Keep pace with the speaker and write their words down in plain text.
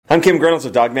I'm Kim Grinolds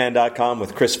of Dogman.com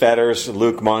with Chris Fetters,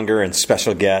 Luke Monger, and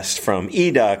special guest from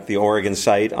EDUC, the Oregon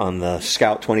site on the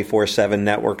Scout 24/7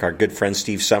 network, our good friend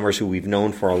Steve Summers, who we've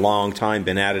known for a long time,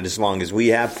 been at it as long as we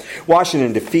have.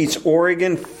 Washington defeats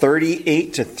Oregon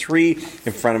 38-3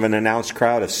 in front of an announced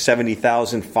crowd of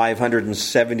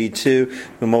 70,572.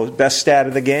 The best stat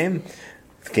of the game.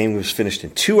 The game was finished in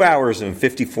 2 hours and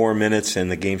 54 minutes, and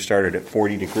the game started at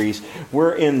 40 degrees.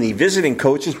 We're in the visiting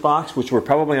coaches box, which we're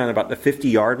probably on about the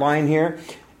 50-yard line here.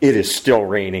 It is still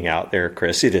raining out there,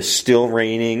 Chris. It is still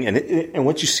raining, and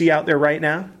what you see out there right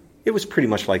now, it was pretty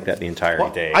much like that the entire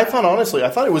day. I thought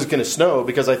it was going to snow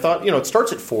because I thought, it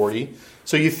starts at 40,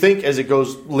 so you think as it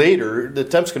goes later, the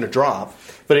temp's going to drop.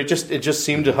 But it just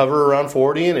seemed to hover around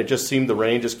 40, and it just seemed the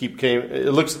rain just came.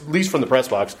 It looks, at least from the press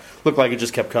box, looked like it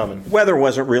just kept coming. Weather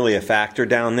wasn't really a factor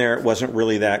down there. It wasn't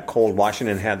really that cold.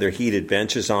 Washington had their heated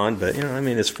benches on, but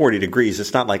it's 40 degrees.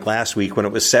 It's not like last week when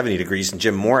it was 70 degrees and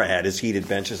Jim Mora had his heated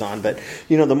benches on. But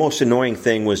the most annoying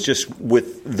thing was just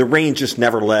with the rain just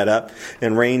never let up.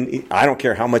 And rain, I don't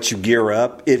care how much you gear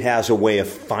up, it has a way of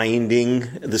finding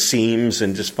the seams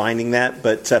and just finding that.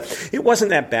 But it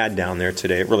wasn't that bad down there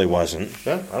today. It really wasn't.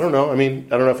 Yeah. I don't know. I don't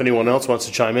know if anyone else wants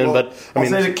to chime in, but I'll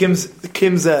say that Kim's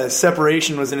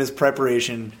separation was in his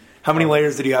preparation. How many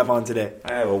layers did you have on today?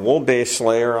 I have a wool base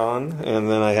layer on,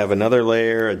 and then I have another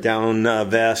layer, a down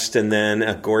vest, and then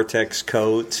a Gore-Tex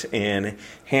coat, and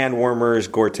hand warmers,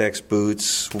 Gore-Tex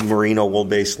boots, merino wool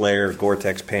base layer,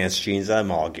 Gore-Tex pants, jeans.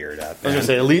 I'm all geared up. I was going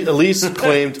to say, Elise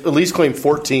claimed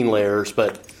 14 layers,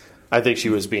 but I think she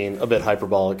was being a bit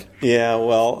hyperbolic. Yeah,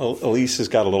 well, Elise has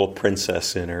got a little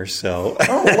princess in her, so.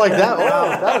 Oh, like that?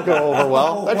 Wow, that'll go over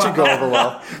well. That should go over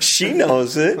well. She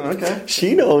knows it. Okay.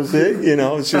 She knows it.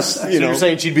 It's just, So you're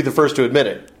saying she'd be the first to admit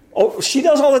it? Oh, she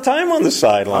does all the time on the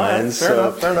sidelines.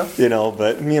 Fair enough.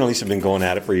 But me and Lisa have been going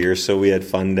at it for years, so we had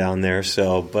fun down there.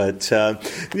 So, but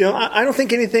I don't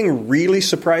think anything really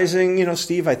surprising.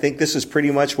 Steve, I think this is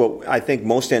pretty much what I think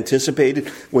most anticipated.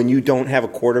 When you don't have a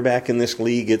quarterback in this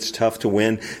league, it's tough to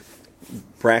win.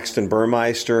 Braxton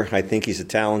Burmeister, I think he's a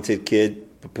talented kid,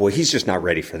 but boy, he's just not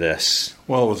ready for this.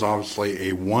 Well, it was obviously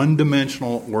a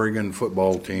one-dimensional Oregon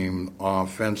football team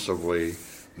offensively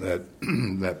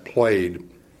that played.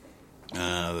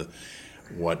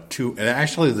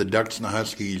 Actually, the Ducks and the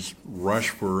Huskies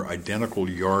rushed for identical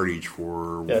yardage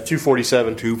for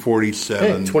 247.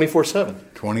 247. 24/7.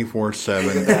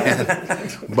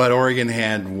 24/7. But Oregon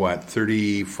had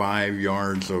 35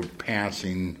 yards of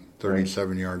passing,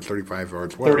 37 yards, 35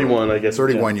 yards, whatever. 31, I guess.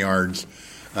 31 yards.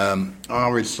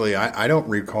 Obviously, I don't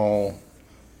recall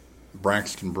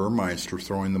Braxton Burmeister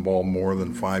throwing the ball more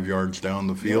than 5 yards down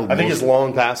the field. I think his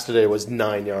long pass today was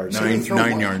 9 yards.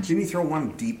 Nine yards. Didn't he throw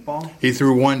one deep ball? He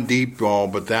threw one deep ball,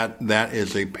 but that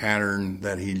is a pattern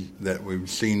that we've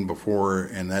seen before,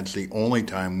 and that's the only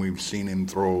time we've seen him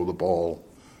throw the ball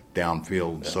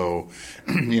downfield. Yeah. So,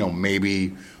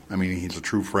 maybe, he's a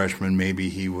true freshman. Maybe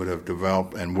he would have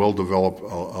developed and will develop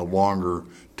a longer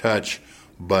touch,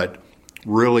 but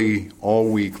really,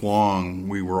 all week long,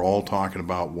 we were all talking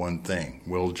about one thing.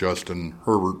 Will Justin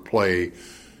Herbert play?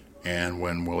 And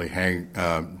when Willie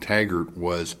Taggart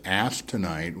was asked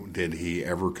tonight, did he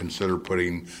ever consider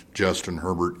putting Justin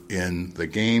Herbert in the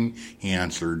game? He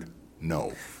answered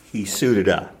no. He suited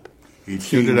up. He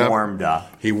warmed up.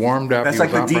 He warmed up. That's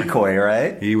like the decoy,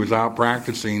 right? He was out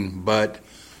practicing, but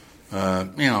all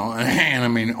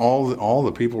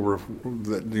the people were,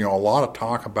 a lot of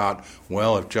talk about,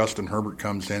 if Justin Herbert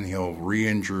comes in, he'll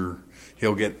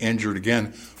get injured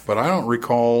again. But I don't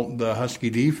recall the Husky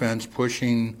defense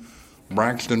pushing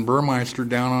Braxton Burmeister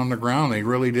down on the ground. They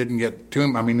really didn't get to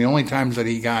him. The only times that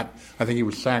he got, I think he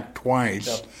was sacked twice,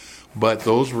 yep. But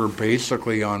those were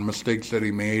basically on mistakes that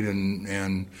he made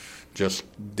and just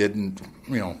didn't.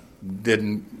 Yeah,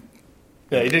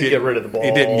 he didn't get rid of the ball.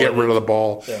 He didn't get rid of the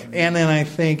ball. Yeah. And then I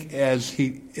think as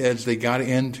they got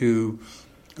into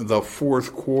the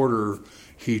fourth quarter,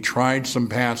 he tried some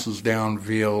passes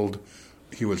downfield.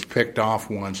 He was picked off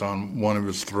once on one of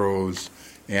his throws,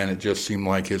 and it just seemed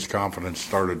like his confidence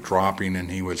started dropping, and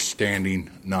he was standing,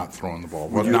 not throwing the ball.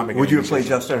 Would you have played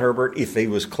Justin Herbert if he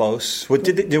was close?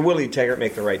 Did Willie Taggart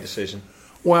make the right decision?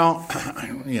 Well,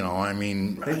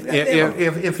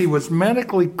 if he was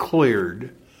medically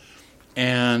cleared.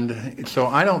 And so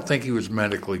I don't think he was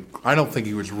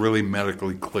really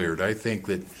medically cleared. I think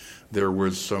that there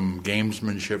was some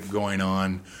gamesmanship going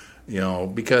on,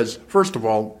 because first of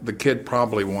all, the kid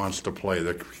probably wants to play.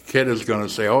 The kid is going to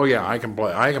say, "Oh yeah, I can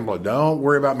play. Don't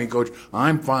worry about me, coach.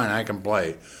 I'm fine. I can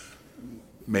play."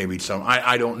 maybe some.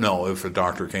 I don't know if a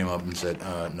doctor came up and said,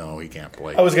 no, he can't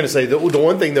play. I was going to say, the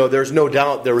one thing, though, there's no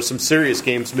doubt there was some serious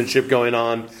gamesmanship going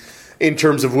on in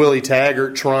terms of Willie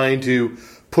Taggart trying to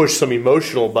push some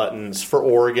emotional buttons for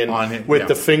Oregon with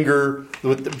the finger,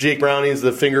 with Jake Browning's,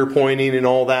 the finger pointing and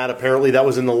all that. Apparently that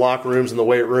was in the locker rooms and the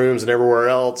weight rooms and everywhere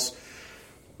else.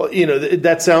 You know, is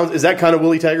that kind of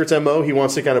Willie Taggart's MO? He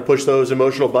wants to kind of push those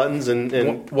emotional buttons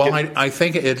I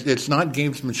think it's not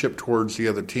gamesmanship towards the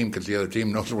other team, because the other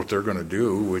team knows what they're going to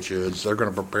do, which is they're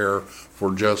going to prepare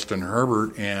for Justin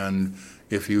Herbert. And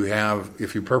if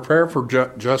you prepare for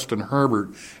Justin Herbert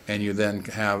and you then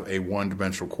have a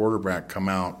one-dimensional quarterback come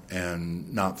out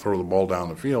and not throw the ball down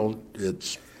the field,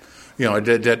 it's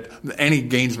any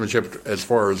gamesmanship as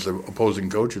far as the opposing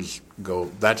coaches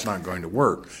go, that's not going to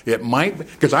work. It might,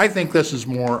 because I think this is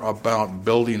more about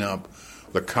building up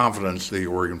the confidence of the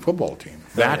Oregon football team.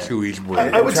 That's who he's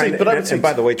worried. I would say, and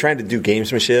by the way, trying to do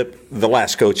gamesmanship, the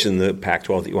last coach in the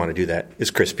Pac-12 that you want to do that is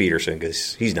Chris Peterson,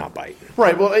 because he's not biting.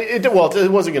 Right. Well,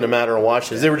 it wasn't going to matter in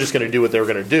Washington. They were just going to do what they were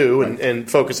going to do and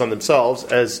focus on themselves.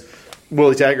 As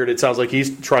Willie Taggart, it sounds like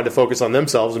he's trying to focus on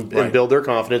themselves and build their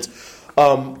confidence.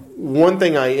 One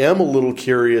thing I am a little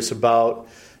curious about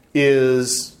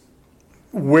is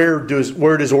where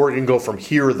does Oregon go from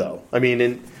here, though? I mean,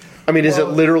 is it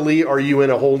literally, are you in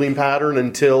a holding pattern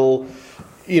until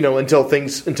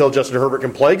Justin Herbert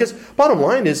can play? Because bottom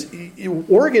line is,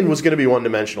 Oregon was going to be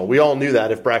one-dimensional. We all knew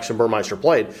that if Braxton Burmeister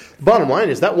played. Bottom line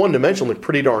is that one-dimensional looked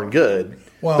pretty darn good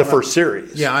the first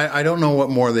series. Yeah, I don't know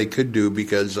what more they could do,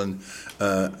 because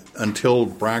until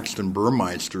Braxton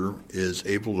Burmeister is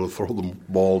able to throw the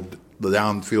ball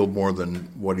downfield more than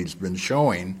what he's been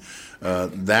showing,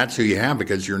 that's who you have,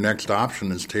 because your next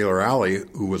option is Taylor Alley,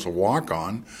 who was a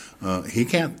walk-on.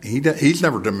 He's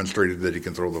never demonstrated that he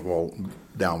can throw the ball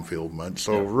downfield much.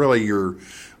 So really,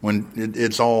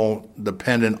 it's all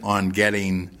dependent on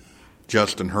getting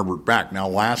Justin Herbert back. Now,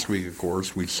 last week, of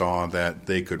course, we saw that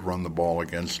they could run the ball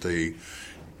against a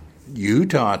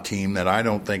Utah team that I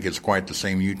don't think is quite the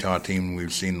same Utah team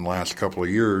we've seen the last couple of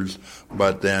years.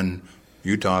 But then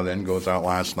Utah then goes out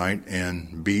last night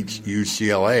and beats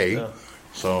UCLA. Yeah.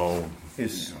 So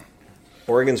is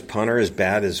Oregon's punter as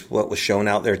bad as what was shown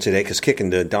out there today? Because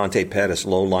kicking to Dante Pettis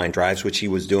low line drives, which he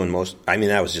was doing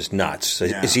that was just nuts.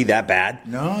 Yeah. Is he that bad?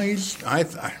 No,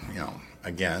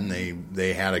 again,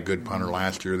 they had a good punter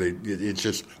last year. It's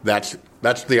just that's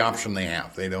the option they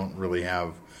have. They don't really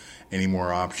have any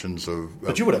more options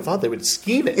But you would have thought they would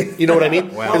scheme it. You know what I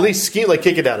mean? Well, at least scheme, like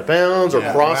kick it out of bounds or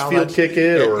cross-field kick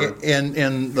it. Or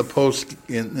in the post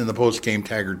game,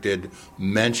 Taggart did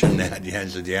mention that. He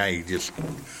said,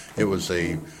 it was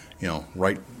the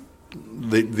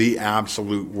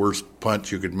absolute worst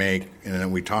punch you could make. And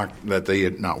then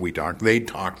they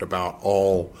talked about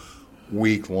all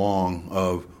week long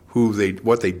of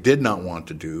what they did not want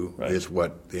to do is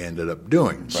what they ended up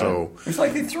doing. Right. So it's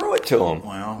like they threw it to them.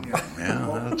 Well,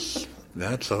 yeah,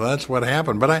 that's what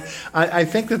happened. But I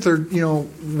think that they're,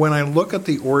 when I look at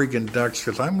the Oregon Ducks,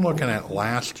 because I'm looking at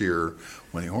last year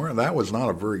when that was not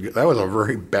a very good, that was a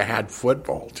very bad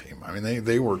football team. I mean,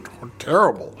 they were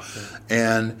terrible,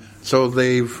 and so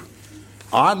they've.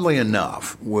 Oddly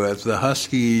enough, with the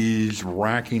Huskies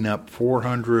racking up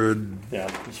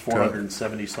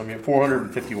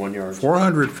 451 yards.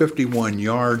 451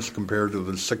 yards compared to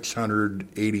the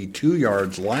 682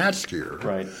 yards last year.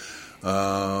 Right.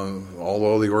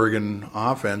 Although the Oregon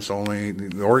offense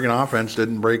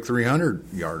didn't break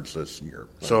 300 yards this year.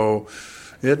 Right. So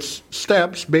it's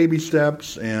baby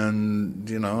steps,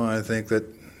 and I think that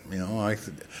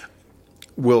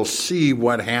we'll see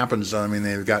what happens. I mean,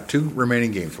 they've got two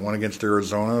remaining games. One against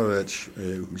Arizona,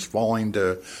 who's falling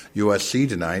to USC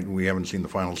tonight. We haven't seen the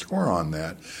final score on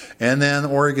that. And then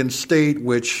Oregon State,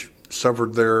 which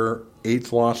suffered their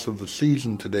 8th loss of the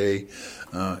season today,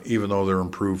 even though they're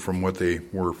improved from what they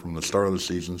were from the start of the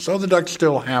season. So the Ducks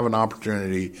still have an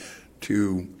opportunity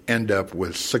to end up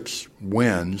with 6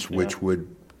 wins, which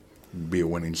would be a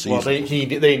winning season. Well, they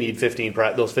need 15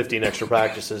 extra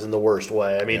practices in the worst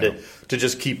way. I mean, to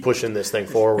just keep pushing this thing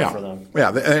forward for them.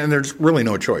 Yeah, and there's really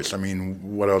no choice. I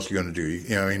mean, what else are you going to do?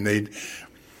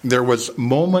 There was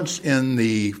moments when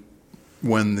the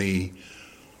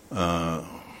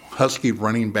Husky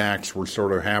running backs were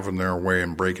sort of having their way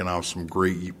and breaking off some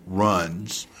great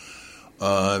runs.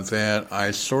 That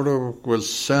I sort of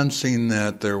was sensing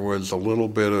that there was a little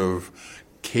bit of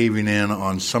caving in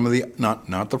on some of the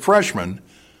not the freshmen,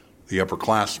 the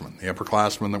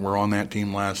upperclassmen that were on that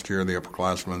team last year, the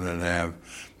upperclassmen that have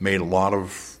made a lot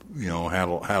of had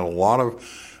a lot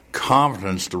of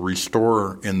confidence to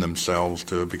restore in themselves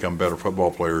to become better football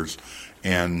players,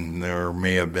 and there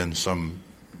may have been some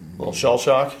little shell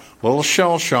shock. Little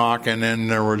shell shock, and then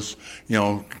there was,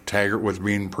 Taggart was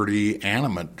being pretty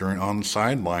animate on the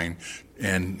sideline,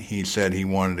 and he said he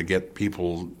wanted to get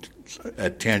people's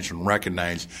attention,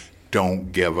 recognize,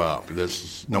 don't give up. This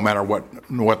is, no matter what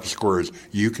the score is,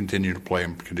 you continue to play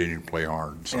and continue to play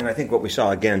hard. So. And I think what we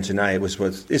saw again tonight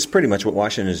it's pretty much what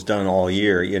Washington has done all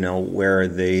year, where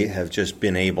they have just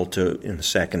been able to, in the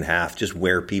second half, just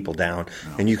wear people down.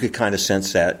 Yeah. And you could kind of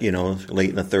sense that, late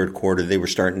in the third quarter, they were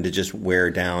starting to just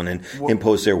wear down and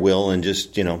impose their will and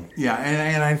just, Yeah,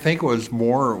 and I think it was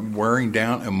more wearing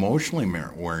down, emotionally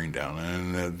wearing down.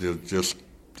 And just,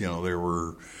 they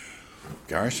were...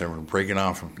 Gosh, they were breaking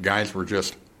off. Guys were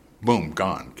just, boom,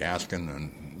 gone. Gaskin,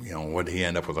 and, what did he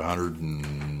end up with,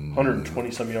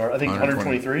 120-some yards. I think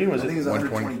 123, was it? I think it was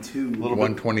 122.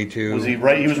 122. Was he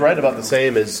right? He was right about the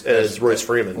same as Royce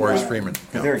Freeman. Royce Freeman.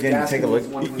 Yeah. There again, you take a look.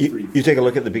 You take a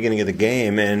look at the beginning of the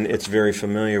game, and it's very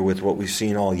familiar with what we've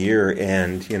seen all year.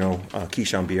 And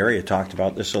Keyshawn Bierria talked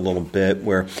about this a little bit,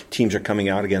 where teams are coming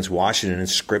out against Washington and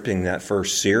scripting that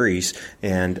first series,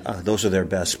 and those are their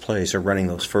best plays. They're running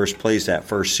those first plays that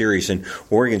first series, and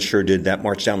Oregon sure did that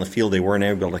march down the field. They weren't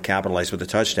able to capitalize with a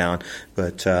touchdown,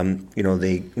 but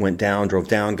they went down, drove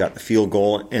down, got the field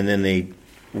goal, and then they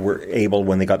were able,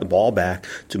 when they got the ball back,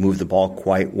 to move the ball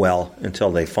quite well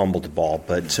until they fumbled the ball.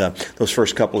 But those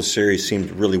first couple of series seemed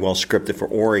really well scripted for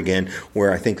Oregon,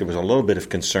 where I think there was a little bit of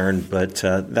concern, but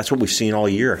that's what we've seen all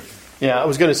year. Yeah, I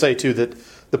was going to say, too, that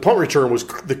the punt return was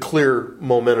the clear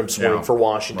momentum swing for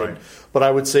Washington. Right. But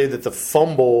I would say that the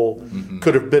fumble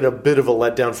could have been a bit of a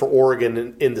letdown for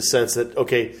Oregon in the sense that,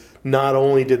 okay, not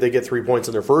only did they get 3 points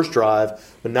in their first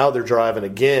drive, but now they're driving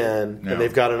again, and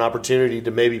they've got an opportunity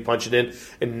to maybe punch it in.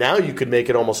 And now you could make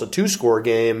it almost a 2-score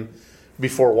game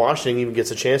before Washington even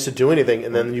gets a chance to do anything,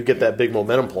 and then you get that big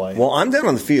momentum play. Well, I'm down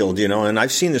on the field, and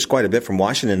I've seen this quite a bit from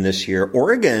Washington this year.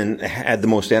 Oregon had the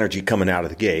most energy coming out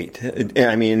of the gate.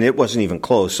 I mean, it wasn't even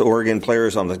close. Oregon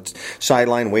players on the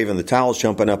sideline waving the towels,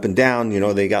 jumping up and down.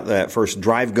 They got that first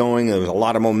drive going. There was a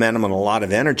lot of momentum and a lot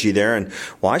of energy there, and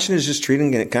Washington's just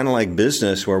treating it kind of like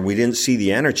business, where we didn't see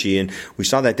the energy, and we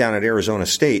saw that down at Arizona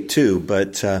State too.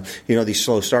 But these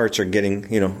slow starts are getting,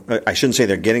 I shouldn't say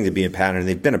they're getting to be a pattern.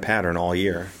 They've been a pattern all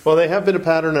year. Well, they have been a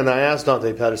pattern, and I asked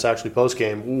Dante Pettis actually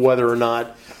post-game whether or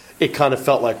not it kind of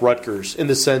felt like Rutgers in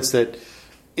the sense that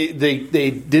they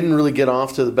didn't really get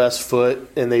off to the best foot,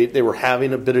 and they were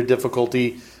having a bit of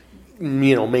difficulty,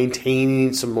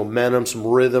 maintaining some momentum, some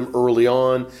rhythm early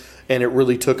on, and it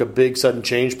really took a big sudden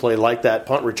change play like that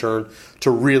punt return to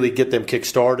really get them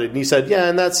kick-started. And he said, yeah,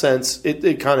 in that sense,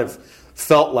 it kind of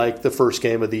felt like the first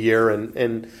game of the year,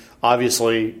 and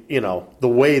obviously, the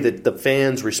way that the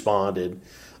fans responded,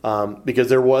 because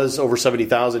there was over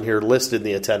 70,000 here listed in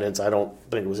the attendance. I don't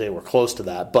think it was anywhere close to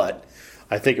that, but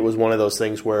I think it was one of those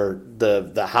things where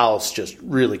the house just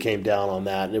really came down on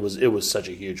that, and it was such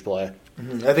a huge play.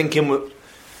 Mm-hmm. I think Kim,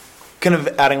 kind of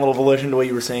adding a little volition to what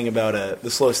you were saying about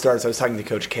the slow starts. I was talking to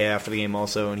Coach K after the game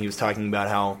also, and he was talking about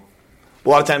how a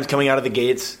lot of times coming out of the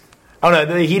gates, I don't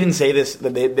know, he didn't say this,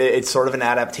 that it's sort of an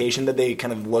adaptation that they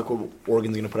kind of look what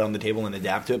Oregon's going to put on the table and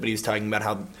adapt to it, but he was talking about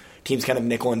how teams kind of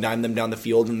nickel and dime them down the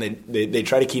field, and they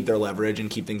try to keep their leverage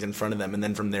and keep things in front of them, and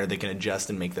then from there they can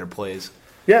adjust and make their plays.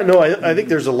 Yeah, no, I think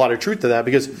there's a lot of truth to that,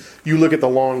 because you look at the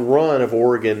long run of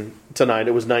Oregon tonight,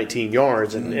 it was 19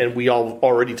 yards, and we all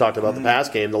already talked about the pass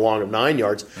game, the long of 9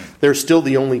 yards. They're still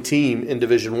the only team in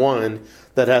Division I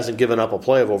that hasn't given up a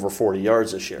play of over 40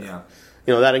 yards this year. Yeah.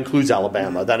 That includes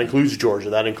Alabama, that includes Georgia,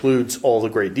 that includes all the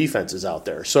great defenses out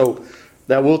there. So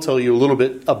that will tell you a little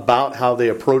bit about how they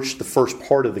approached the first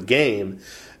part of the game.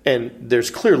 And there's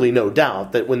clearly no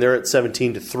doubt that when they're at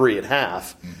 17-3 at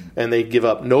half, and they give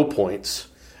up no points,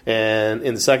 and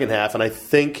in the second half, and I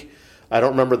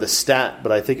don't remember the stat,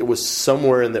 but I think it was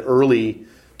somewhere in the early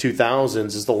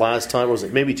 2000s is the last time, was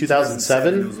it maybe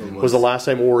 2007 was the last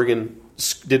time Oregon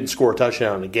didn't score a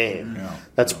touchdown in a game. Yeah.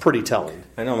 That's pretty telling.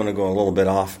 I know I'm going to go a little bit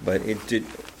off, but it did.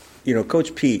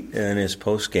 Coach Pete in his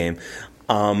post game,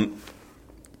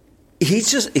 he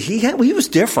was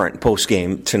different post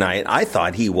game tonight. I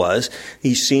thought he was.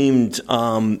 He seemed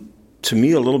to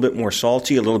me a little bit more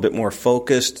salty, a little bit more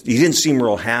focused. He didn't seem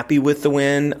real happy with the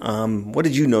win. What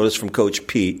did you notice from Coach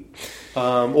Pete?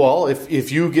 Well,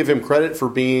 if you give him credit for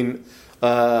being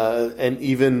an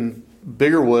even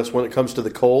bigger wuss when it comes to the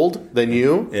cold than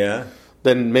you,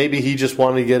 then maybe he just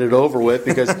wanted to get it over with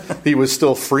because he was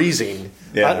still freezing.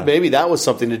 Maybe that was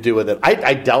something to do with it.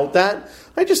 I doubt that.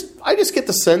 I just get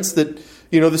the sense that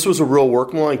this was a real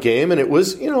workmanlike game, and it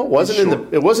was, it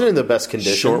wasn't in the best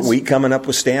conditions. Short week coming up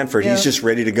with Stanford. He's just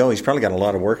ready to go. He's probably got a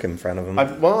lot of work in front of him.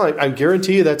 I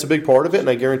guarantee you that's a big part of it, and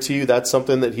I guarantee you that's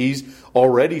something that he's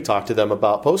already talked to them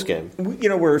about post-game.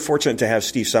 We're fortunate to have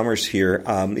Steve Summers here,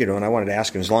 and I wanted to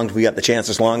ask him, as long as we got the chance,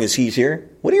 as long as he's here,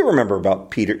 what do you remember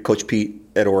about Coach Pete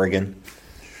at Oregon?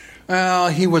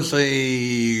 He was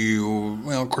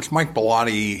of course, Mike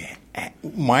Bellotti.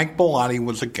 Mike Bellotti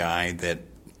was a guy that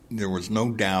there was no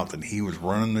doubt that he was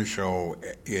running the show.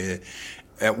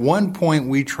 At one point,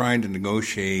 we tried to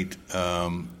negotiate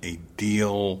a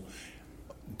deal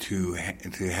to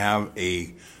have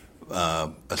a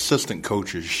assistant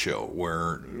coaches show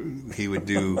where he would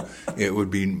do. It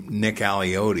would be Nick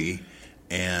Aliotti,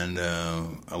 and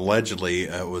allegedly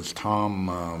it was Tom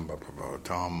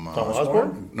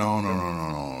Osborne?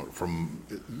 No.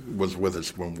 Was with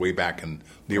us when way back in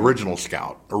the original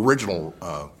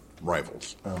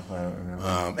Rifles. Oh, I don't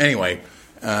remember. Anyway,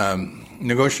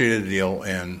 negotiated a deal,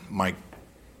 and Mike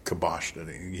kiboshed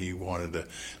it. He wanted to.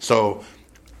 So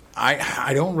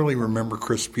I don't really remember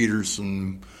Chris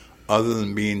Peterson other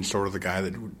than being sort of the guy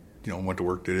that went to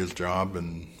work, did his job,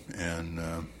 and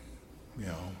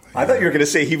I thought you were going to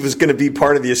say he was going to be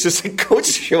part of the assistant coach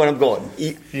show, and I'm going,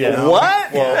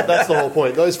 what? Well, that's the whole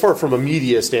point. As far from a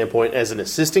media standpoint, as an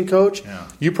assistant coach,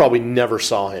 you probably never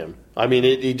saw him. I mean,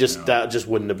 that just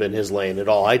wouldn't have been his lane at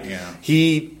all.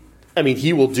 He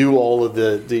will do all of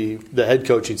the head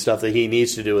coaching stuff that he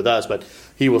needs to do with us, but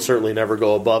he will certainly never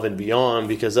go above and beyond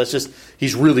because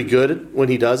he's really good when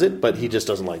he does it, but he just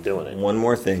doesn't like doing it. One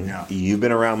more thing. Yeah. You've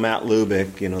been around Matt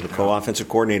Lubick, the co-offensive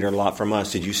coordinator, a lot from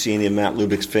us. Did you see any of Matt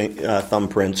Lubick's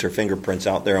thumbprints or fingerprints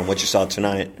out there on what you saw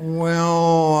tonight?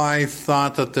 Well, I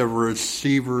thought that the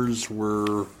receivers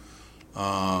were,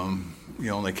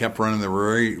 they kept running. They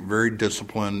were very, very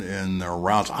disciplined in their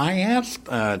routes. I asked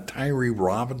Tyree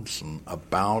Robinson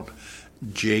about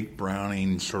Jake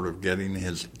Browning sort of getting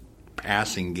his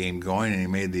passing game going, and he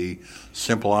made the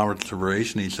simple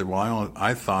observation. He said, "Well,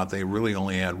 I thought they really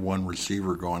only had one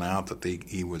receiver going out that he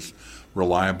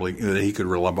could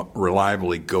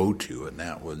reliably go to, and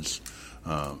that was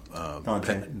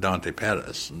Dante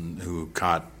Pettis, who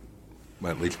caught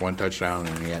at least one touchdown,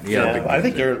 and he had a big. I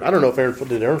think I don't know if Aaron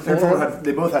Fuller.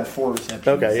 They both had 4 receptions.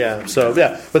 Okay, yeah. So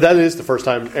but that is the first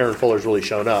time Aaron Fuller's really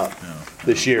shown up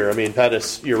this year. I mean,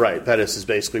 Pettis, you're right. Pettis has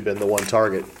basically been the one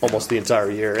target almost the entire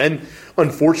year, and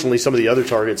unfortunately, some of the other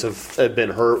targets have been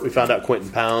hurt. We found out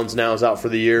Quentin Pounds now is out for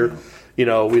the year. We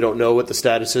don't know what the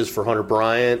status is for Hunter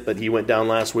Bryant, but he went down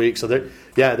last week. So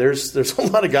there's a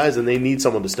lot of guys, and they need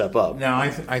someone to step up. Now,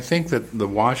 I think that the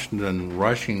Washington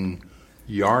rushing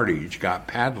yardage got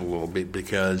padded a little bit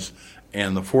because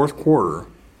in the fourth quarter,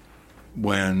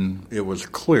 when it was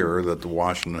clear that the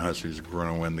Washington Huskies were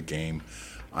going to win the game,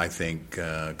 I think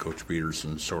Coach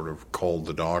Peterson sort of called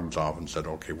the dogs off and said,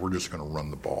 "Okay, we're just going to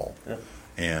run the ball,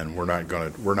 and we're not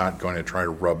going to try to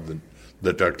rub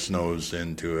the duck's nose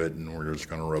into it, and we're just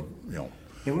going to rub." Yeah,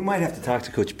 we might have to talk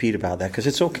to Coach Pete about that because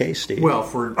it's okay, Steve. Well,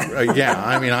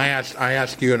 I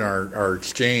asked you in our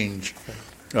exchange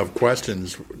of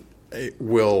questions.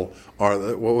 What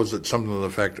was it? Something to the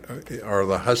effect: are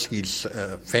the Huskies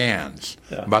fans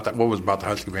about that? What was about the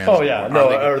Husky fans? Oh yeah,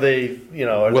 are they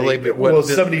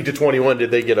 70-21?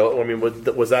 Did they get? I mean,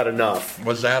 was that enough?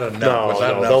 Was that enough? No, was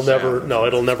that enough? They'll never. No,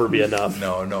 it'll never be enough.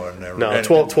 No, never. No,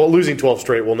 12 losing 12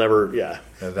 straight will never. Yeah,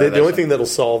 the only thing that'll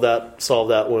solve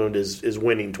that wound is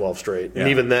winning 12 straight, and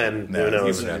even then, who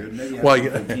knows? Well,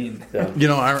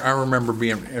 I remember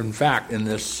being, in fact, in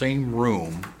this same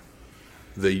room.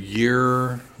 The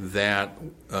year that,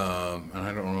 and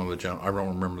I don't remember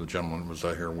the gentleman who was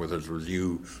out here with us. It was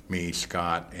you, me,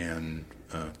 Scott, and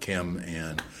Kim,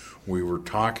 and we were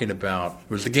talking about.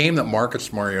 It was the game that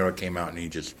Marcus Mariota came out and he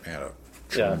just had a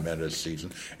tremendous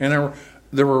season. And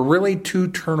there were really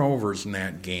 2 turnovers in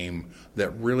that game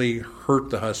that really hurt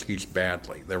the Huskies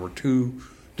badly. There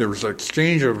was an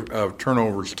exchange of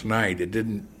turnovers tonight. It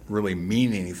didn't really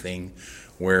mean anything,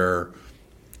 where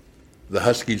the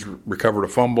Huskies recovered a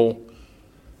fumble.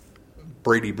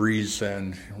 Brady Breeze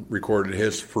then recorded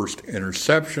his first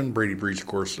interception. Brady Breeze, of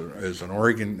course, is an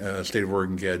state of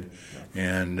Oregon kid,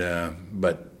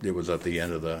 but it was at the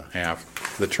end of the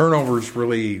half. The turnovers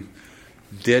really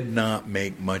did not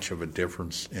make much of a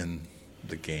difference in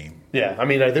the game. Yeah, I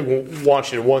mean, I think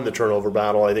Washington won the turnover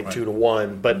battle,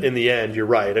 2-1, but in the end, you're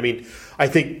right. I mean, I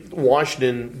think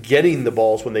Washington getting the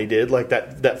balls when they did, like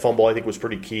that fumble, I think was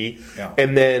pretty key. Yeah.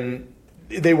 And then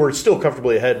they were still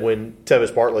comfortably ahead when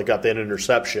Tevis Bartlett got that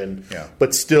interception. Yeah.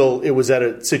 But still, it was at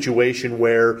a situation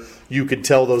where you could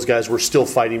tell those guys were still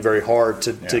fighting very hard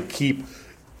to keep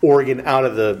Oregon out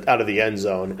of the end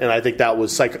zone, and I think that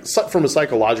was from a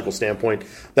psychological standpoint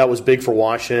that was big for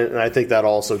Washington, and I think that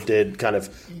also did kind of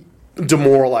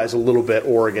demoralize a little bit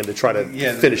Oregon to try to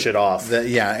finish it off.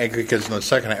 Because in the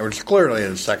second half, it was clearly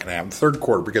in the second half, third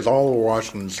quarter, because all of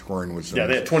Washington's scoring was in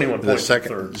they had 21 points in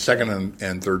in the second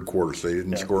and third quarters. They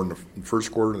didn't score in the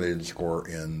first quarter. They didn't score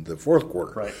in the fourth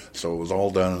quarter. Right. So it was all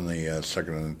done in the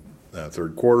second and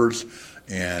third quarters,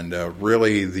 and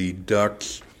really the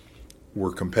Ducks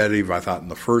were competitive, I thought, in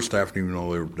the first half, even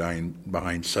though they were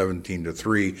behind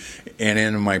 17-3. And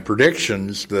in my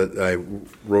predictions that I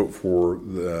wrote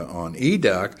on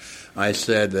EDUC, I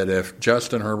said that if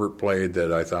Justin Herbert played,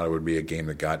 that I thought it would be a game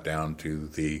that got down to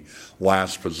the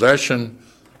last possession.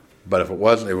 But if it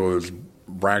wasn't, if it was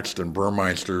Braxton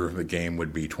Burmeister, the game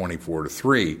would be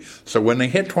 24-3. So when they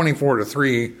hit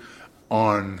 24-3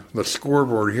 on the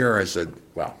scoreboard here, I said,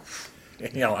 well,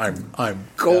 I'm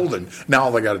golden. Now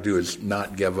all I got to do is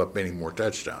not give up any more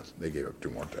touchdowns. They gave up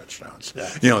 2 more touchdowns.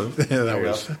 Yeah. That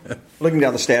was looking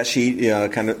down the stat sheet.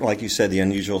 Kind of like you said, the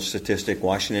unusual statistic: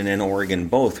 Washington and Oregon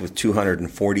both with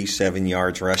 247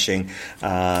 yards rushing.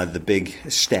 The big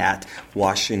stat: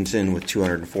 Washington with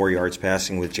 204 yards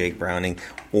passing with Jake Browning.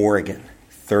 Oregon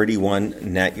 31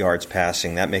 net yards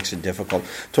passing. That makes it difficult.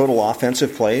 Total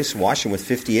offensive plays, Washington with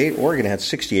 58. Oregon had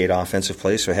 68 offensive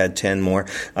plays, so had 10 more.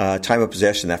 Time of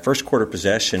possession, that first quarter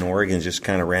possession, Oregon just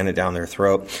kind of ran it down their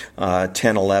throat.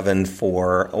 10-11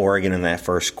 for Oregon in that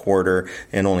first quarter,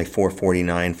 and only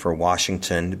 4:49 for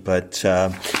Washington. But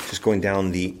just going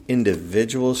down the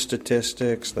individual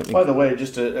statistics. By the way,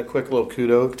 just a quick little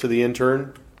kudo to the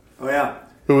intern. Oh, yeah.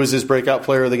 Who was his breakout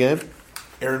player of the game?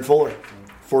 Aaron Fuller.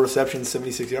 4 receptions,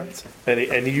 76 yards.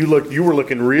 And you were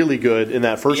looking really good in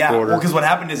that first quarter. Well, because what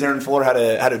happened is Aaron Fuller had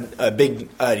a big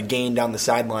gain down the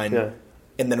sideline, and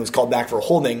then it was called back for a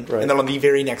holding, and then on the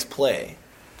very next play,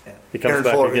 he comes Aaron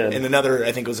back Fuller again. and another,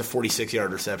 I think it was a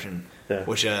 46-yard reception. Yeah.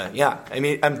 Which, I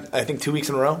mean, I think 2 weeks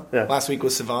in a row. Yeah. Last week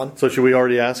was Savon. So should we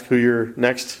already ask who your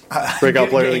next breakout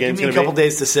player of the game is going to be? Give me a couple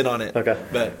days to sit on it. Okay.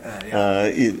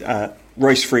 But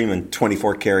Royce Freeman,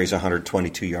 24 carries,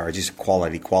 122 yards. He's a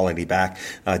quality back.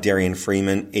 Darian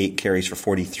Freeman, 8 carries for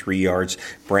 43 yards.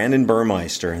 Brandon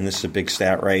Burmeister, and this is a big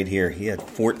stat right here, he had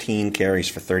 14 carries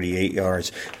for 38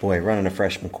 yards. Boy, running a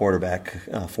freshman quarterback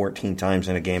 14 times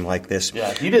in a game like this.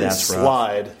 Yeah, he didn't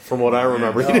slide, from what I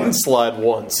remember. He didn't slide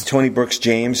once. Tony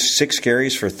Brooks-James, 6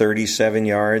 carries for 37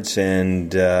 yards.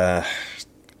 And,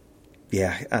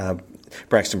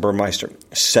 Braxton Burmeister,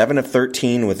 7 of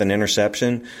 13 with an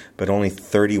interception, but only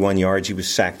 31 yards. He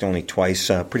was sacked only twice.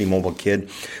 Pretty mobile kid.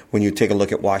 When you take a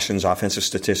look at Washington's offensive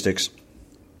statistics,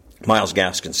 Myles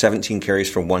Gaskin, 17 carries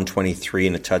for 123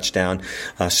 and a touchdown.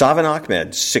 Savin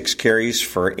Ahmed, 6 carries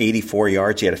for 84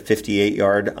 yards. He had a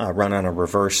 58-yard run on a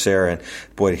reverse there, and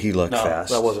boy, he looked fast.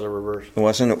 No, that wasn't a reverse. It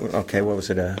wasn't? Okay, what was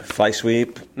it, a fly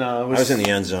sweep? No, it was... I was in the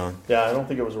end zone. Yeah, I don't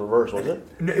think it was a reverse, was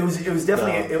it? No, it was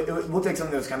definitely, it looked like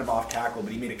something that was kind of off tackle,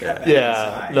 but he made a cut back Yeah,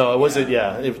 inside. no, it wasn't,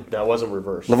 it wasn't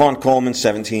reverse. Levon Coleman,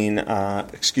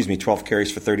 12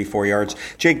 carries for 34 yards.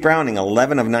 Jake Browning,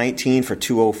 11 of 19 for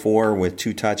 204 with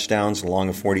 2 touchdowns, along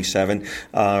of 47.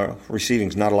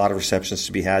 Receiving's not a lot of receptions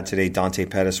to be had today. Dante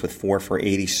Pettis with 4 for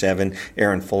 87.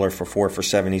 Aaron Fuller for 4 for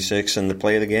 76. And the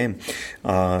play of the game,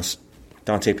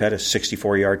 Dante Pettis,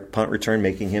 64-yard punt return,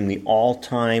 making him the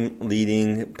all-time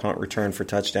leading punt return for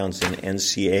touchdowns in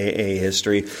NCAA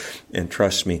history. And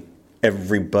trust me,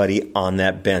 everybody on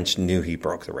that bench knew he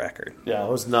broke the record. Yeah, it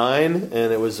was 9, and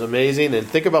it was amazing. And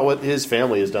think about what his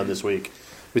family has done this week.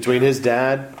 Between his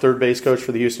dad, third base coach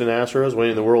for the Houston Astros,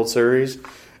 winning the World Series,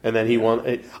 and then he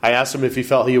won. I asked him if he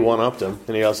felt he one-upped him,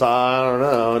 and he goes, "I don't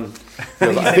know." And he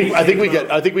goes,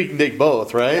 I think we can dig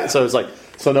both, right? Yeah. So it's like,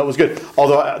 so that was good.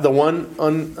 Although the one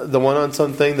on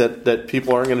something that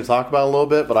people aren't going to talk about a little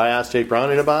bit, but I asked Jake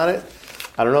Browning about it.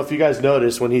 I don't know if you guys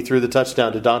noticed when he threw the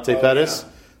touchdown to Dante Pettis.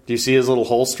 Yeah. Do you see his little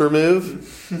holster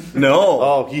move? No.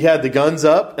 Oh, he had the guns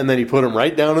up, and then he put them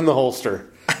right down in the holster.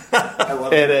 I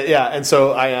love it. And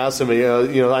so I asked him,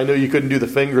 I know you couldn't do the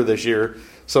finger this year.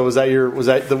 So was that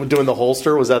doing the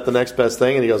holster? Was that the next best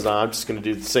thing? And he goes, "No, I'm just going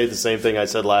to say the same thing I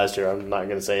said last year. I'm not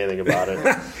going to say anything about it."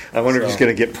 I wonder if he's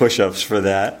going to get push-ups for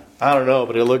that. I don't know,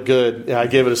 but it looked good. Yeah, I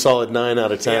gave it a solid 9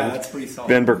 out of 10. Yeah, that's pretty solid.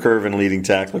 Ben Burkervin, leading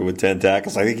tackler with 10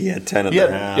 tackles. I think he had 10 at the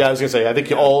half. Yeah, I was going to say, I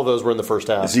think all of those were in the first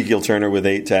half. Ezekiel Turner with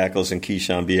 8 tackles and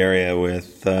Keyshawn Bierria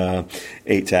with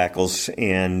 8 tackles,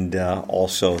 and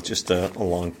also just a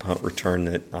long punt return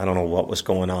that I don't know what was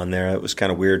going on there. It was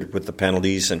kind of weird with the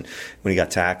penalties, and when he got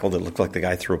tackled, it looked like the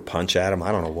guy threw a punch at him.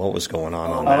 I don't know what was going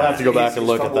on that. I'll have to go back and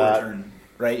look at that.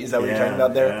 right? Is that what you're talking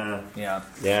about there? Yeah. Yeah.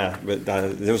 Yeah, but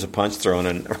there was a punch thrown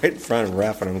in right in front of the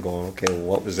ref, and I'm going, okay, well,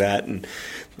 what was that? And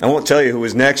I won't tell you who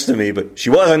was next to me, but she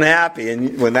wasn't happy.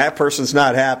 And when that person's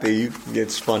not happy, you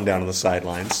get spun down on the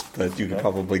sidelines. But you can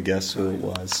probably guess who it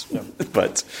was.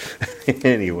 But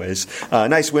anyways,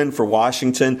 nice win for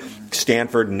Washington.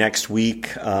 Stanford next week,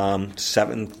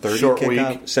 7:30 Short kickoff.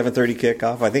 week. 7:30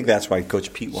 kickoff. I think that's why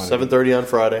Coach Pete wanted 7:30 on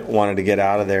Friday. to get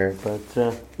out of there. But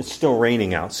it's still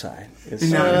raining outside. It's,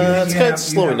 It's kind of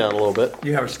slowing down a little bit.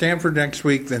 You have Stanford next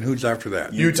week. Then who's after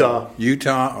that? Utah.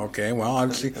 Utah. Okay. Well,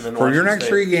 I've seen then for your Washington next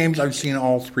State. 3 games. I've seen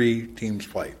all 3 teams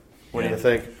play. What do you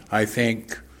think? I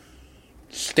think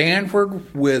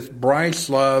Stanford with Bryce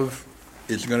Love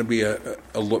is going to be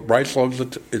Bryce Love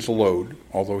is a load,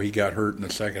 although he got hurt in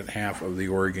the second half of the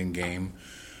Oregon game.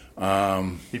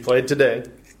 He played today.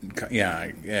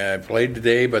 Yeah, played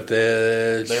today, but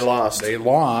they lost. They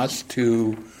lost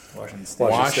to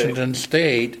Washington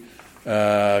State.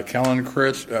 Connor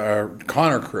Crisp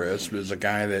is a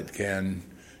guy that can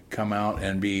come out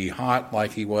and be hot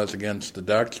like he was against the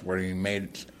Ducks, where he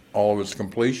made all of his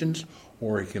completions,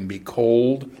 or he can be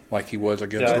cold like he was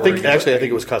against. Yeah, I Oregon. think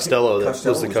it was Costello that was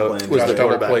the coach. Was the Costello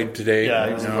quarterback. played today. Yeah,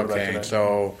 he was the quarterback okay, today.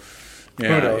 so Who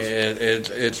yeah, knows?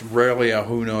 it's really a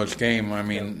who knows game. I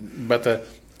mean, but the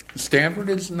Stanford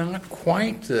is not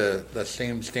quite the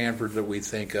same Stanford that we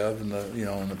think of in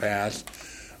the past.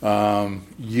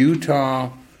 Utah.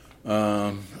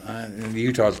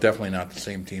 Utah is definitely not the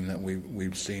same team that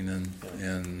we've seen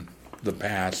in the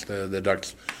past. The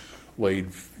Ducks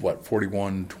laid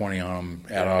 41-20 on them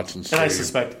at Autzen Stadium. And I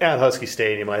suspect at Husky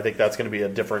Stadium, I think that's going to be a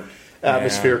different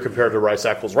atmosphere compared to Rice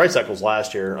Eccles. Rice Eccles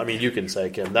last year, I mean, you can say,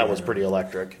 Kim, that was pretty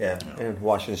electric. yeah, and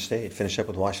Washington State. Finish up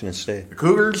with Washington State. The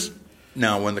Cougars.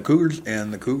 Now, when the Cougars,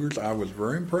 I was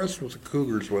very impressed with the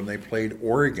Cougars when they played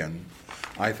Oregon.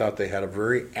 I thought they had a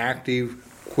very active,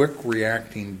 quick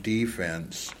reacting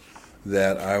defense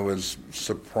that I was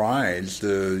surprised,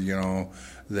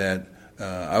 that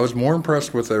I was more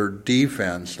impressed with their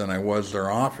defense than I was their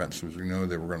offense, because we know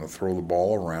they were going to throw the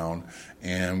ball around,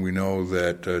 and we know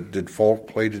that did Falk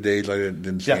play today? I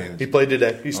didn't see Yeah, anything. he played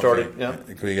today. He started, Okay. yeah.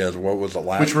 Because what was it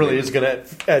last Which really week? is going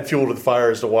to add fuel to the fire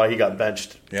as to why he got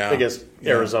benched against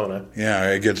Arizona. Yeah,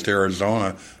 against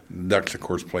Arizona. The Ducks, of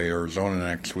course, play Arizona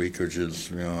next week, which is,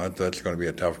 that's going to be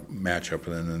a tough matchup,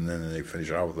 and then they finish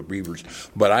it out with the Beavers.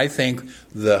 But I think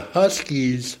the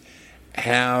Huskies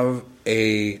have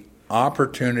a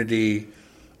opportunity.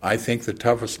 I think the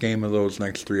toughest game of those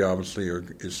next 3, obviously,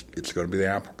 it's going to be the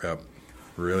Apple Cup. It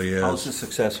really is. How's the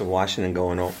success of Washington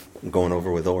going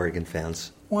over with Oregon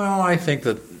fans? Well, I think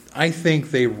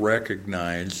they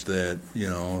recognize that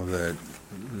that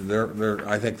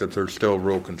I think that they're still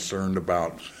real concerned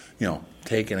about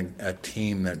taking a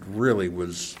team that really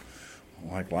was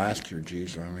like last year.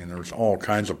 Geez, I mean, there's all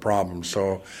kinds of problems.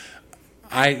 So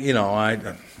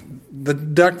the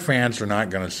Duck fans are not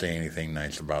going to say anything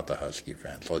nice about the Husky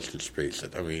fans. Let's just face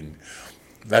it. I mean,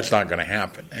 that's not going to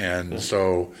happen. And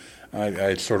so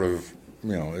I sort of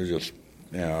it's just.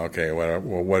 Yeah, okay,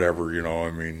 whatever,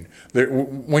 I mean,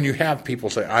 when you have people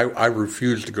say, I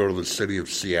refuse to go to the city of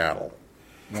Seattle.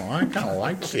 Well, I kind of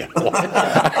like Seattle.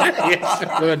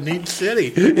 It's a neat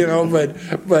city,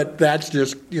 but that's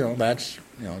just,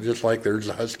 just like there's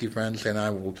a Husky fan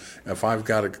saying, if I've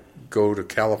got to go to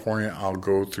California, I'll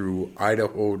go through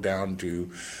Idaho down to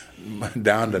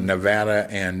Nevada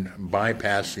and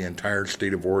bypass the entire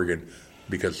state of Oregon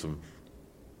because of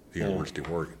the University of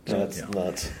Oregon. That's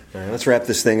nuts. All right, let's wrap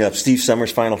this thing up. Steve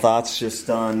Summers, final thoughts just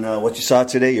on what you saw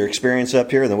today, your experience up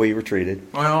here, and the way you were treated.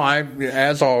 Well,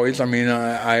 as always, I mean,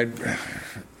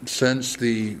 since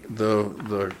the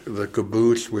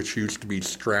caboose, which used to be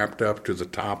strapped up to the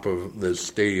top of the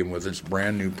stadium with its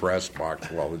brand new press box.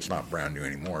 Well, it's not brand new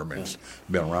anymore, but it's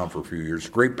been around for a few years.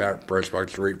 Great press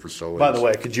box, great facilities. By the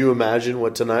way, could you imagine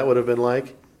what tonight would have been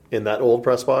like in that old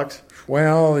press box?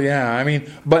 Well, yeah, I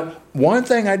mean, but one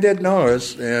thing I did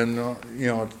notice, and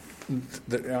I'll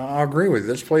agree with you,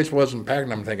 this place wasn't packed,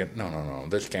 and I'm thinking, no,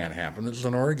 this can't happen. This is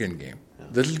an Oregon game. Yeah.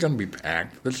 This is going to be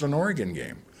packed. This is an Oregon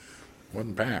game.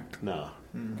 Wasn't packed. No.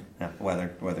 Yeah, weather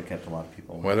kept a lot of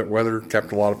people. Weather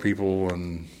kept a lot of people,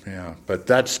 and but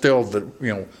that's still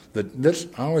this.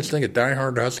 I always think of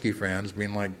diehard Husky fans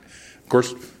being like, of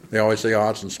course, they always say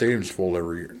Autzen Stadium's full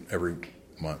every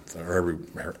month or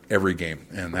every game,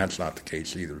 and that's not the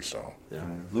case either. So,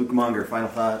 Luke Munger, final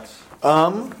thoughts.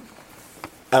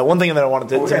 One thing that I wanted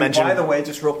to mention. By the way,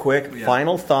 just real quick,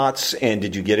 final thoughts, and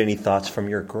did you get any thoughts from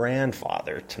your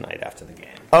grandfather tonight after the game?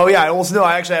 Oh yeah,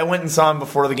 I went and saw him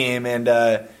before the game,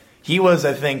 and he was,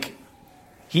 I think,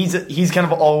 he's kind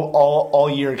of all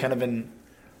year kind of been.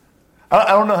 I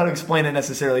don't know how to explain it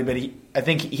necessarily, but I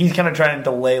think he's kind of trying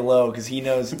to lay low because he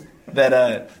knows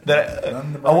that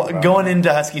going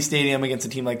into Husky Stadium against a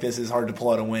team like this is hard to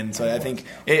pull out a win. So I think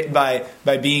by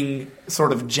being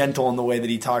sort of gentle in the way that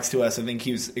he talks to us, I think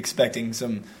he was expecting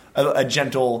a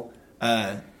gentle,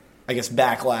 I guess,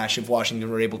 backlash if Washington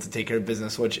were able to take care of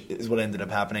business, which is what ended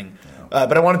up happening.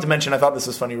 But I wanted to mention, I thought this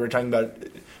was funny. We were talking about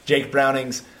Jake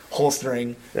Browning's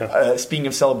holstering. Yeah. Speaking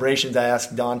of celebrations, I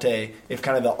asked Dante if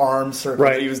kind of the arm circle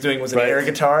that he was doing was an air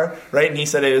guitar, right? And he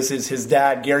said it was his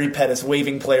dad, Gary Pettis,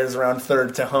 waving players around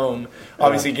third to home.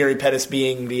 Obviously, Gary Pettis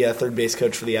being the third base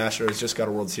coach for the Astros, just got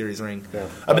a World Series ring. Yeah.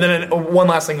 But then one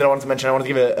last thing that I wanted to mention, I wanted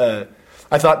to give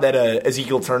I thought that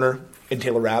Ezekiel Turner and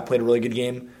Taylor Rapp played a really good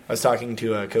game. I was talking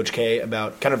to Coach K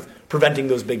about kind of preventing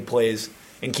those big plays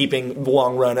and keeping the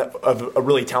long run of a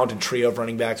really talented trio of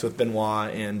running backs with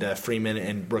Benoit and Freeman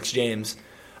and Brooks James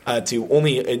to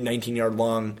only a 19-yard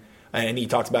long. And he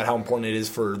talked about how important it is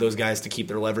for those guys to keep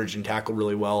their leverage and tackle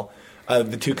really well.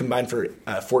 The two combined for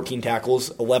 14 tackles,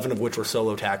 11 of which were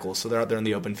solo tackles. So they're out there in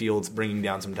the open fields bringing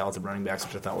down some talented running backs,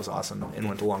 which I thought was awesome and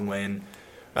went a long way. And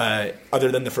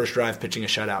other than the first drive, pitching a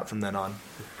shutout from then on.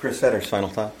 Chris Fetters, final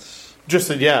thoughts? Just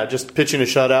pitching a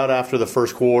shutout after the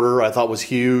first quarter I thought was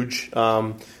huge.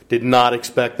 Did not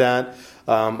expect that.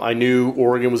 I knew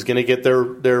Oregon was going to get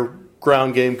their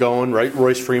ground game going, right?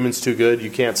 Royce Freeman's too good. You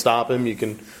can't stop him. You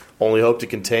can only hope to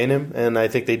contain him, and I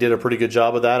think they did a pretty good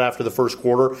job of that after the first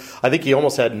quarter. I think he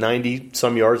almost had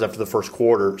 90-some yards after the first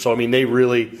quarter. So, I mean, they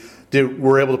really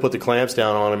were able to put the clamps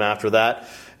down on him after that.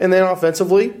 And then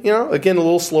offensively, again, a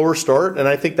little slower start, and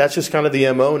I think that's just kind of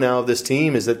the MO now of this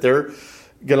team is that they're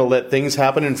going to let things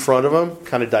happen in front of them,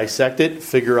 kind of dissect it,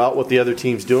 figure out what the other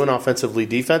team's doing offensively,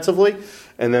 defensively,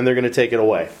 and then they're going to take it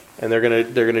away. And they're going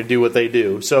to do what they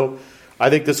do. So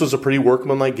I think this was a pretty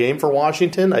workmanlike game for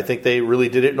Washington. I think they really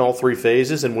did it in all three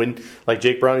phases. And when, like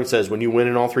Jake Browning says, when you win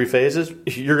in all three phases,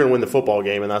 you're going to win the football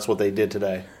game, and that's what they did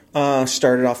today.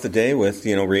 Started off the day with,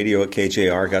 radio at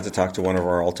KJR. Got to talk to one of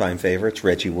our all-time favorites.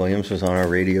 Reggie Williams was on our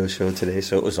radio show today,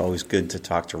 so it was always good to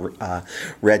talk to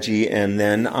Reggie. And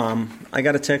then I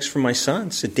got a text from my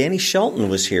son. Said Danny Shelton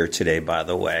was here today, by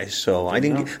the way. So I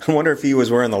wonder if he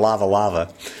was wearing the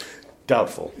lava.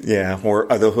 Doubtful. Yeah, or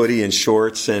the hoodie and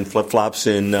shorts and flip-flops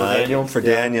for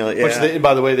Daniel. Yeah. Which,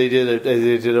 by the way, they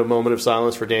did a moment of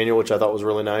silence for Daniel, which I thought was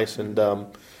really nice. And,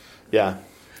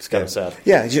 it's kind of sad.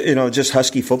 Yeah, just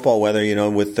Husky football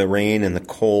weather, with the rain and the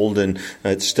cold, and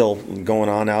it's still going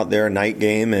on out there, night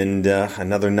game, and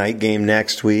another night game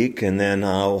next week. And then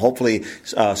hopefully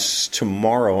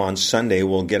tomorrow on Sunday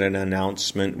we'll get an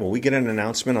announcement. Will we get an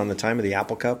announcement on the time of the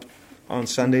Apple Cup on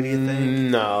Sunday, do you think?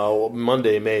 No,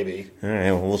 Monday maybe. All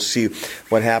right, well, we'll see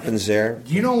what happens there.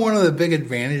 You know one of the big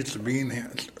advantages of being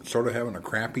sort of having a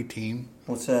crappy team?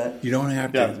 What's that? You don't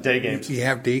have to. Day games. You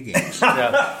have day games.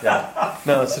 Yeah.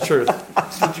 No, it's the truth.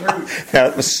 It's the truth.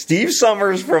 That was Steve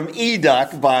Summers from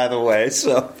EDUC, by the way.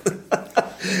 So,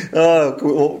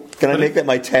 cool. Can I make that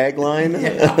my tagline?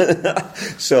 Yeah.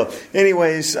 So,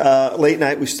 anyways, late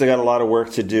night. We still got a lot of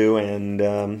work to do,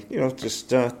 and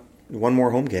just one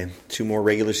more home game, 2 more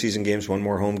regular season games, 1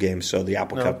 more home game. So the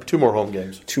Apple Cup, 2 more home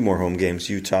games, 2 more home games,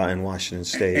 Utah and Washington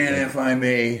State. And if I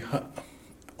may,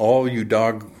 all you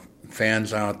dog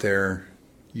fans out there,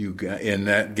 in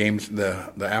that games,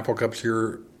 the Apple Cups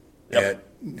here,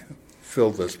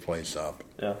 fill this place up.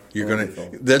 Yeah, you're gonna.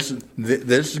 This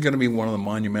is going to be one of the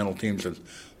monumental teams. That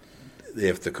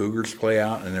if the Cougars play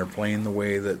out and they're playing the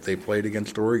way that they played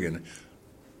against Oregon,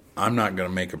 I'm not going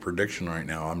to make a prediction right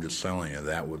now. I'm just telling you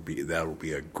that will be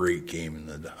a great game,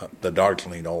 and the Dogs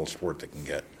need all the support they can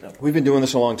get. We've been doing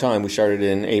this a long time. We started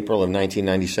in April of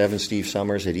 1997. Steve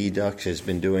Summers at EDUC has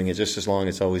been doing it just as long.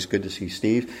 It's always good to see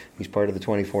Steve. He's part of the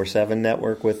 24/7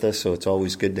 network with us, so it's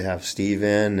always good to have Steve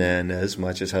in. And as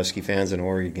much as Husky fans and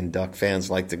Oregon Duck fans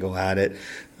like to go at it,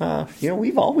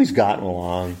 we've always gotten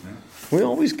along. We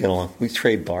always get along. We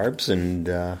trade barbs, and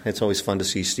it's always fun to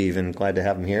see Steve, and glad to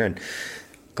have him here. And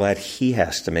glad he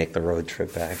has to make the road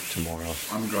trip back tomorrow.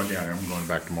 I'm going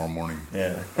back tomorrow morning.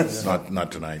 Yeah.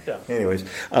 not tonight. Yeah. Anyways,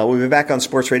 we'll be back on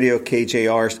Sports Radio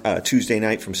KJR Tuesday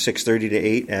night from 6:30 to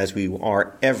 8, as we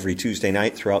are every Tuesday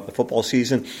night throughout the football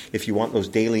season. If you want those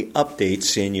daily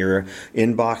updates in your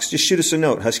inbox, just shoot us a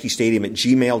note,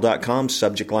 huskystadium@gmail.com,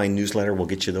 subject line newsletter. We'll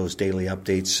get you those daily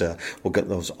updates. We'll get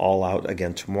those all out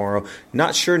again tomorrow.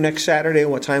 Not sure next Saturday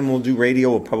what time we'll do radio.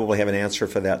 We'll probably have an answer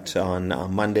for that on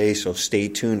Monday, so stay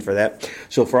tuned for that.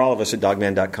 So for all of us at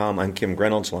dogman.com, I'm Kim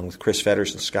Reynolds, along with Chris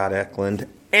Fetters and Scott Eklund,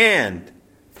 and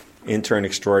intern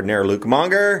extraordinaire Luke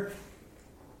Monger,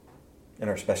 and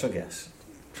our special guest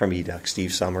from EDUC,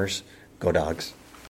 Steve Summers. Go Dogs.